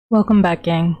Welcome back,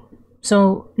 gang.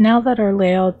 So now that our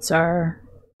layouts are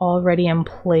already in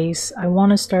place, I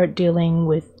want to start dealing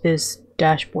with this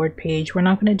dashboard page. We're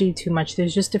not going to do too much.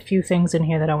 There's just a few things in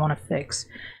here that I want to fix.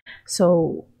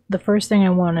 So the first thing I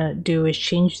want to do is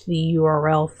change the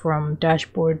URL from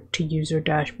dashboard to user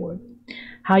dashboard.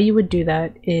 How you would do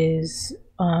that is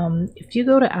if you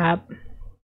go to app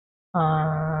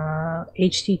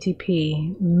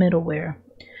HTTP middleware,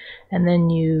 and then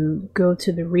you go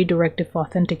to the redirect if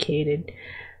authenticated.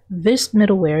 This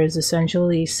middleware is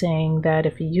essentially saying that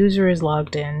if a user is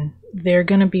logged in, they're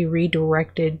going to be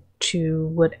redirected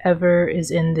to whatever is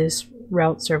in this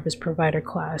route service provider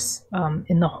class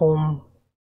in the home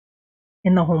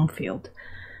field.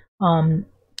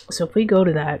 So if we go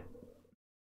to that,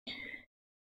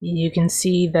 you can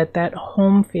see that that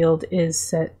home field is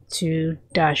set to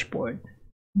dashboard.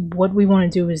 What we want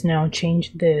to do is now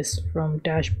change this from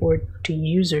dashboard to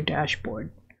user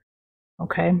dashboard.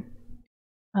 Okay.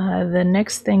 The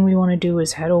next thing we want to do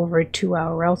is head over to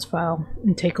our routes file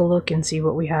and take a look and see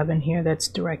what we have in here that's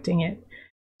directing it.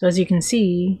 So as you can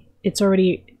see, it's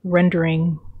already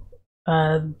rendering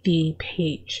the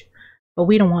page, but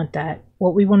we don't want that.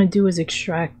 What we want to do is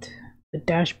extract the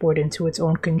dashboard into its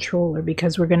own controller,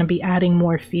 because we're going to be adding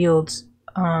more fields.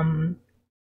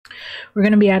 We're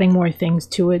going to be adding more things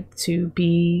to it to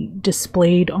be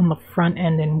displayed on the front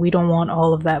end, and we don't want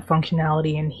all of that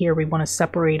functionality in here. We want to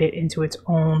separate it into its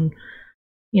own,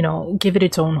 give it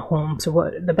its own home.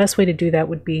 So the best way to do that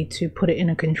would be to put it in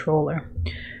a controller.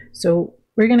 So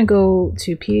we're going to go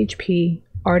to PHP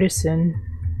artisan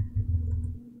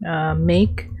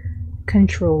make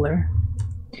controller.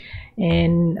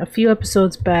 And a few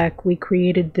episodes back, we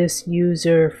created this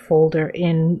user folder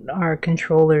in our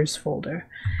controllers folder.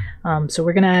 So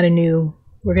we're gonna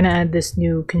add this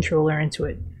new controller into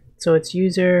it. So it's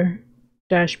user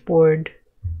dashboard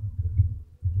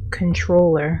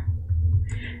controller,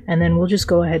 and then we'll just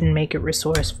go ahead and make it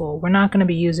resourceful. We're not gonna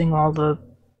be using all the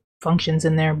functions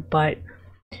in there, but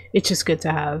it's just good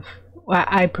to have.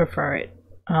 I prefer it,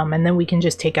 and then we can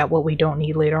just take out what we don't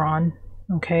need later on.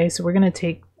 Okay, so we're gonna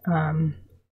take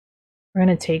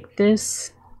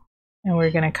this and we're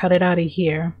gonna cut it out of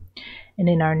here, and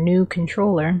in our new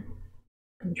controller,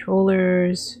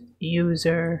 controllers,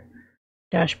 user,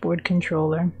 dashboard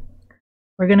controller,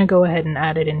 we're gonna go ahead and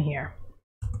add it in here.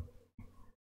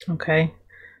 Okay,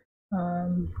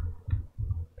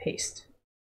 paste.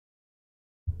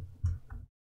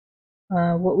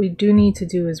 What we do need to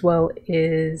do as well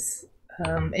is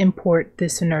import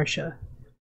this inertia.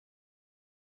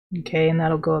 Okay, and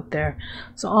that'll go up there.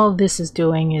 So all this is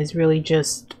doing is really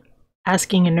just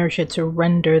asking Inertia to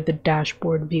render the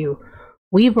dashboard view.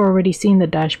 We've already seen the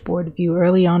dashboard view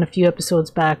early on, a few episodes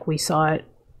back we saw it,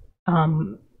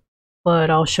 but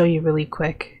I'll show you really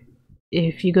quick.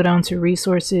 If you go down to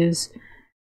resources,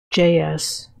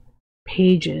 JS,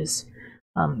 pages,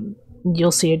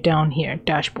 you'll see it down here,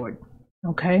 dashboard.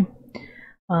 Okay.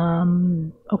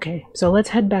 Okay, so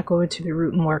let's head back over to the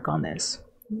root and work on this.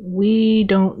 We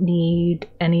don't need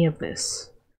any of this.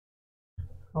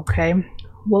 Okay,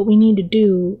 what we need to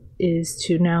do is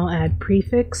to now add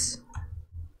prefix,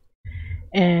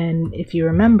 and if you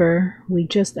remember, we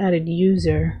just added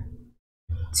user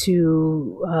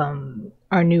to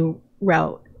our new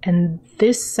route, and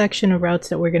this section of routes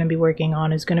that we're going to be working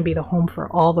on is going to be the home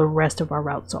for all the rest of our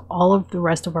routes. So all of the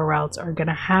rest of our routes are going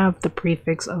to have the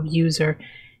prefix of user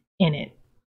in it.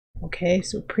 Okay,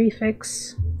 so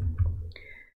prefix,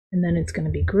 and then it's going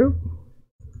to be group,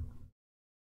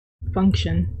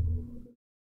 function,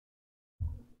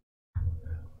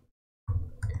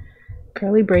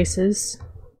 curly braces,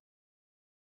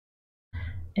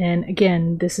 and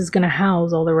again, this is going to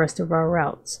house all the rest of our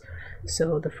routes.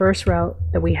 So the first route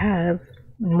that we have,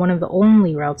 and one of the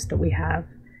only routes that we have,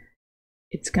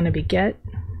 it's going to be get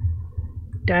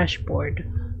dashboard,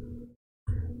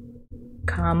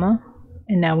 comma,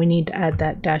 and now we need to add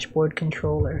that dashboard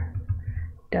controller.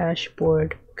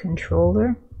 Dashboard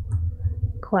controller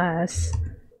class,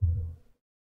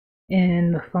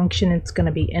 and the function, it's going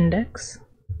to be index,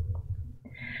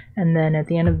 and then at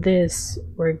the end of this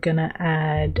we're gonna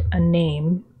add a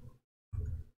name,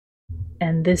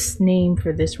 and this name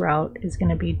for this route is going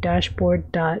to be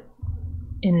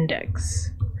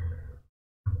dashboard.index,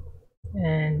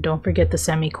 and don't forget the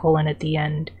semicolon at the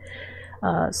end.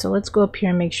 So let's go up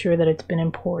here and make sure that it's been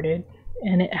imported,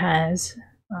 and it has.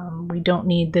 We don't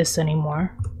need this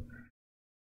anymore.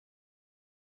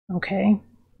 Okay,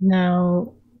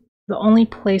 now the only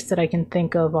place that I can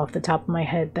think of off the top of my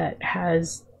head that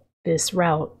has this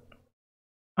route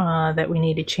that we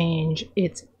need to change,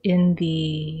 it's in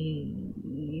the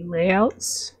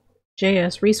layouts,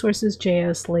 JS, resources,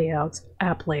 JS, layouts,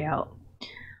 app layout.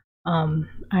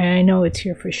 I know it's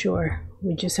here for sure.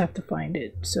 We just have to find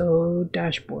it. So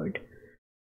dashboard.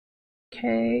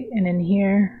 Okay, and in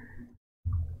here,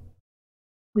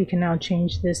 we can now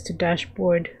change this to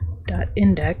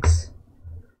dashboard.index.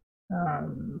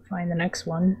 Find the next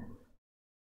one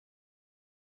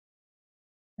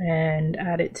and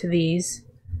add it to these.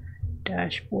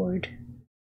 Dashboard,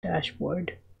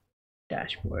 dashboard,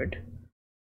 dashboard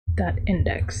dot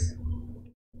index.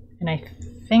 And I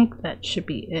think that should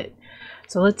be it.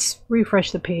 So let's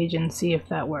refresh the page and see if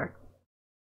that worked.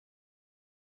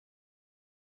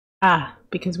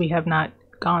 Because we have not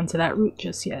gone to that route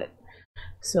just yet.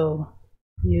 So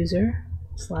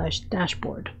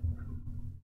user/dashboard.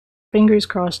 Fingers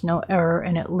crossed, no error,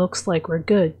 and it looks like we're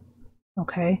good.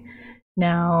 Okay,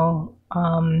 now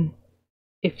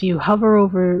if you hover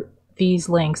over these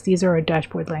links, these are our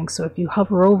dashboard links, so if you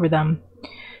hover over them,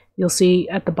 you'll see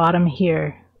at the bottom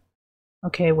here,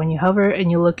 okay, when you hover and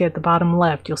you look at the bottom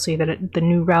left, you'll see that the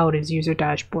new route is user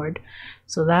dashboard.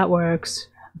 So that works,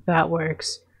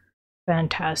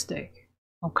 fantastic.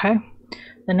 Okay,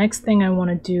 the next thing I want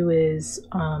to do is,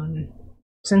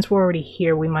 since we're already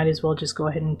here, we might as well just go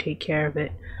ahead and take care of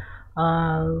it.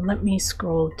 Let me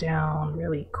scroll down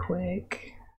really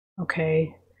quick.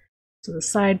 Okay, so the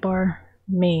sidebar,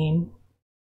 main.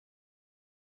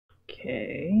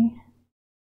 Okay.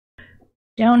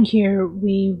 Down here,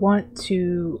 we want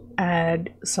to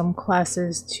add some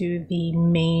classes to the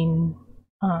main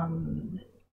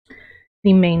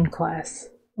class,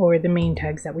 or the main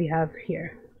tags that we have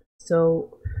here.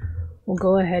 So we'll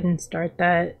go ahead and start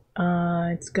that.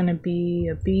 It's going to be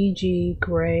a BG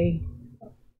gray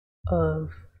of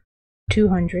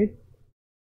 200,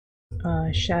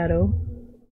 shadow,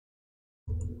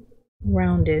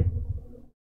 rounded.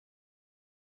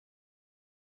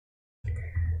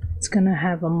 It's going to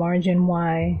have a margin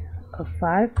Y of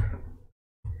 5,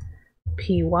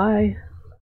 PY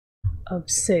of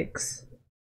 6,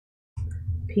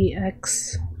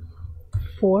 PX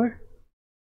 4,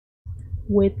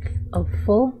 width of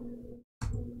full,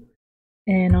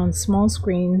 and on small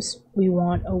screens we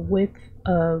want a width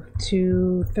of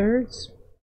 2/3,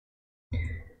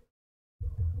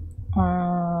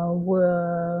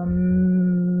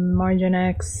 margin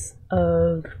X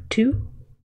of 2,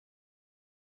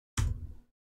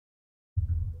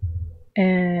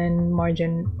 and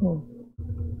margin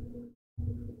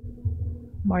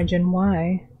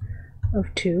Y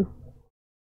of 2.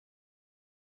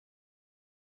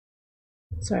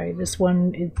 Sorry, this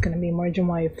one is going to be margin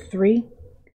Y of 3.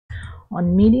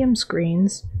 On medium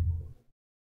screens,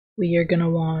 we are going to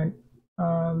want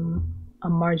a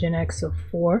margin X of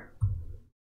 4,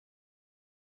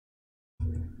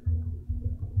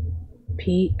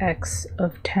 PX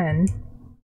of 10,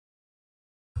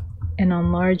 and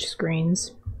on large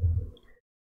screens,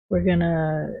 we're going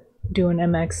to do an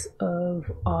MX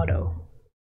of auto.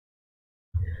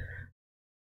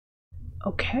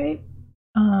 Okay.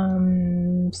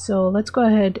 So let's go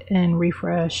ahead and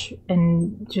refresh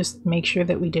and just make sure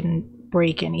that we didn't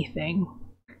break anything.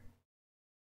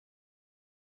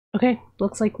 Okay,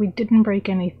 looks like we didn't break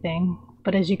anything,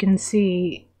 but as you can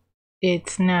see,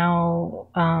 it's now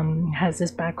has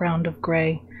this background of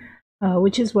gray,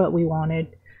 which is what we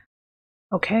wanted.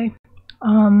 Okay,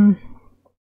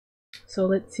 so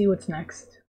let's see what's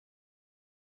next.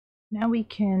 Now we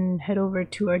can head over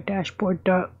to our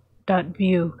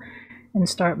dashboard.view and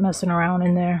start messing around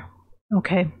in there.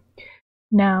 Okay,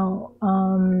 now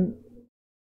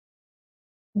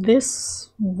this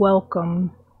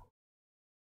welcome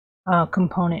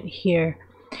component here,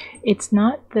 it's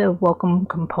not the welcome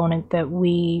component that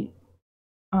we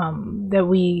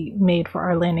made for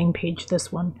our landing page.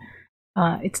 This one,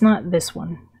 it's not this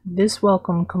one. This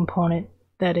welcome component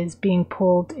that is being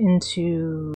pulled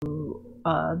into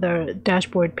the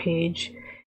dashboard page,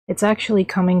 it's actually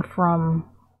coming from,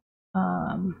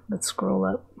 let's scroll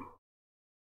up.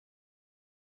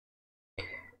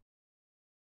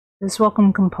 This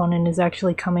welcome component is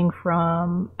actually coming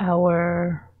from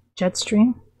our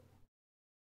Jetstream.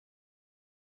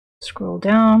 Scroll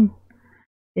down.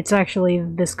 It's actually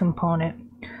this component.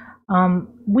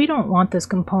 We don't want this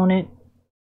component.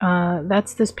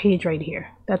 That's this page right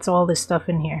here. That's all this stuff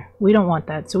in here. We don't want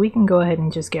that, so we can go ahead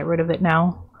and just get rid of it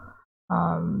now,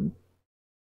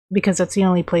 because that's the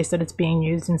only place that it's being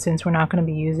used, and since we're not going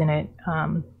to be using it,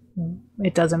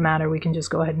 it doesn't matter. We can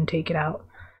just go ahead and take it out.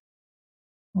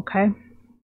 Okay,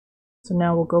 so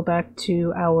now we'll go back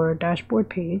to our dashboard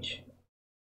page.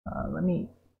 Let me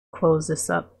close this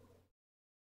up.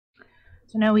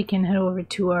 So now we can head over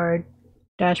to our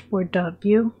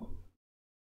dashboard.view.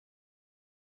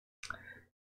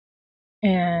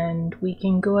 And we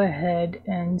can go ahead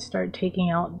and start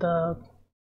taking out the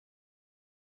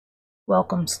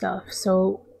welcome stuff.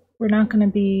 So we're not going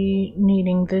to be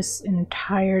needing this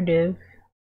entire div.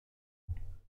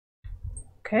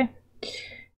 Okay.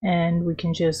 And we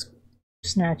can just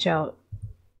snatch out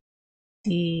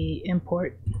the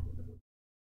import.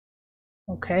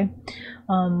 Okay.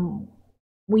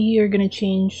 We are going to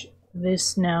change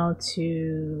this now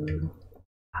to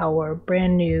our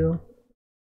brand new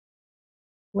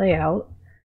layout,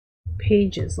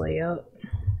 pages layout,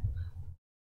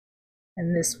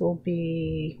 and this will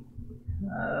be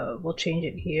we'll change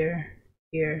it here,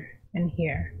 here, and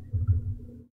here.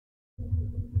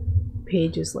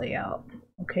 Pages layout.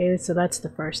 Okay, so that's the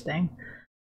first thing.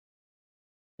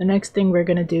 The next thing we're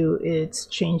going to do is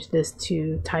change this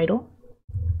to title,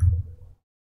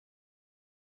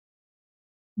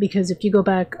 because if you go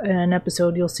back an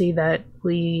episode, you'll see that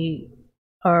we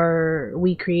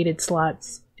created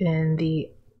slots in the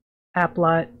app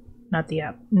lot, not the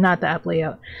app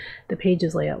layout, the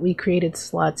pages layout. We created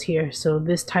slots here, so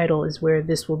this title is where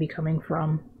this will be coming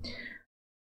from.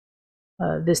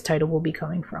 This title will be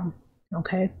coming from.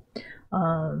 Okay,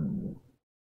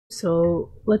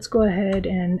 so let's go ahead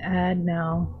and add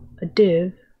now a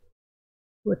div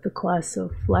with the class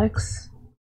of flex,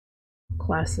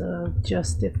 class of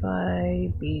justify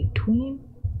between,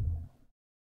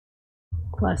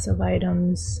 class of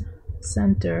items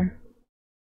center,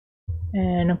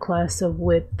 and a class of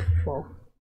width full.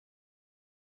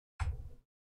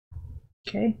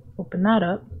 Okay, open that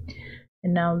up,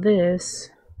 and now this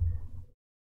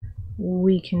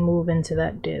we can move into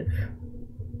that div.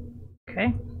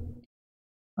 Okay,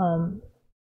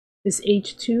 this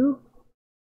H2,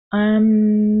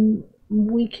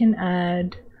 we can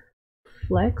add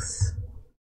flex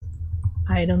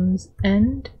items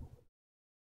end.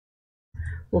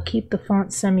 We'll keep the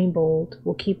font semi-bold,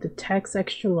 we'll keep the text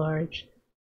extra large,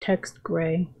 text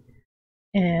gray,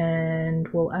 and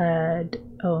we'll add,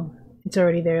 oh, it's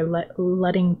already there,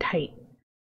 letting tight.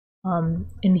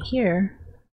 In here,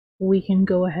 we can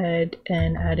go ahead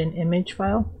and add an image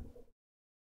file.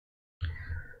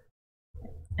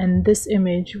 And this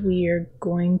image, we are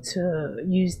going to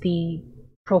use the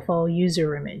profile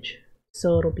user image.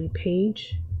 So it'll be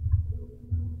page,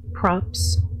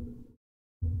 props,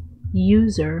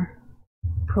 user,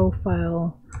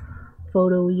 profile,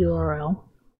 photo URL.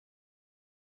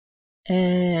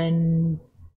 And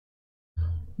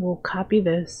we'll copy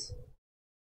this,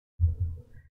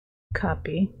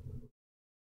 copy,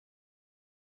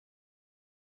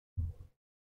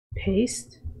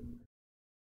 paste,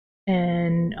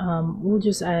 and we'll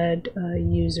just add a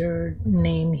user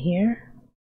name here,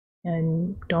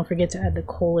 and don't forget to add the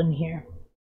colon here.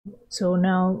 So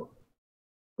now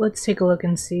let's take a look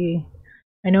and see.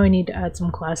 I know I need to add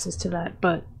some classes to that,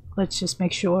 but let's just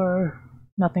make sure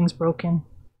nothing's broken.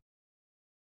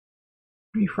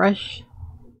 Refresh.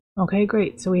 Okay,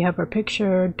 great. So we have our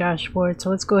picture, dashboard. So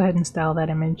let's go ahead and style that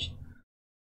image.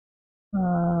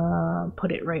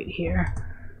 Put it right here.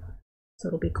 So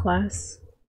it'll be class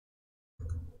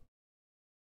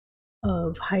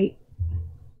of height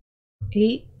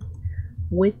 8,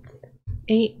 width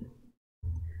 8,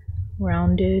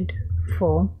 rounded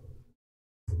full,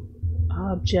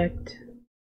 object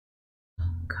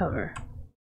cover.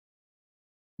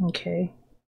 Okay.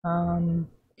 In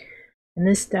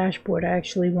this dashboard, I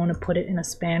actually want to put it in a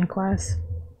span class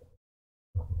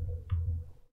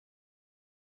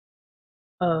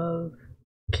of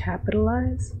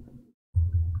capitalize,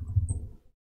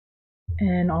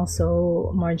 and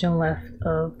also margin left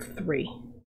of 3.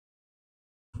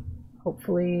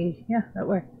 Hopefully, yeah, that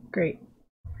worked. Great.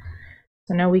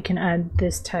 So now we can add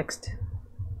this text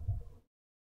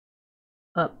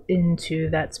up into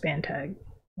that span tag.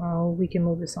 Well, we can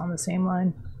move this on the same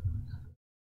line.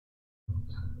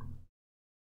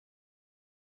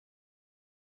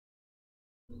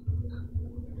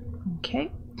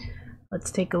 Okay, let's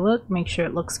take a look, make sure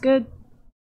it looks good.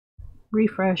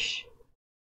 Refresh.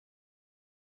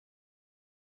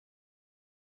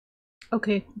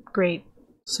 Okay, great.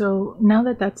 So now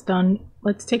that that's done,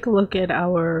 let's take a look at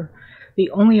the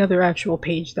only other actual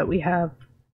page that we have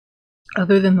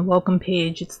other than the welcome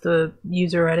page. It's the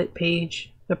user edit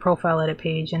page, the profile edit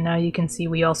page, and now you can see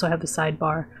we also have the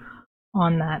sidebar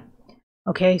on that.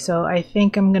 Okay, so I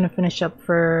think I'm gonna finish up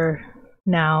for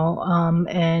now,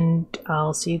 and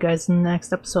I'll see you guys in the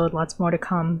next episode. Lots more to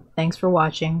come. Thanks for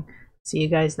watching. See you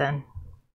guys then.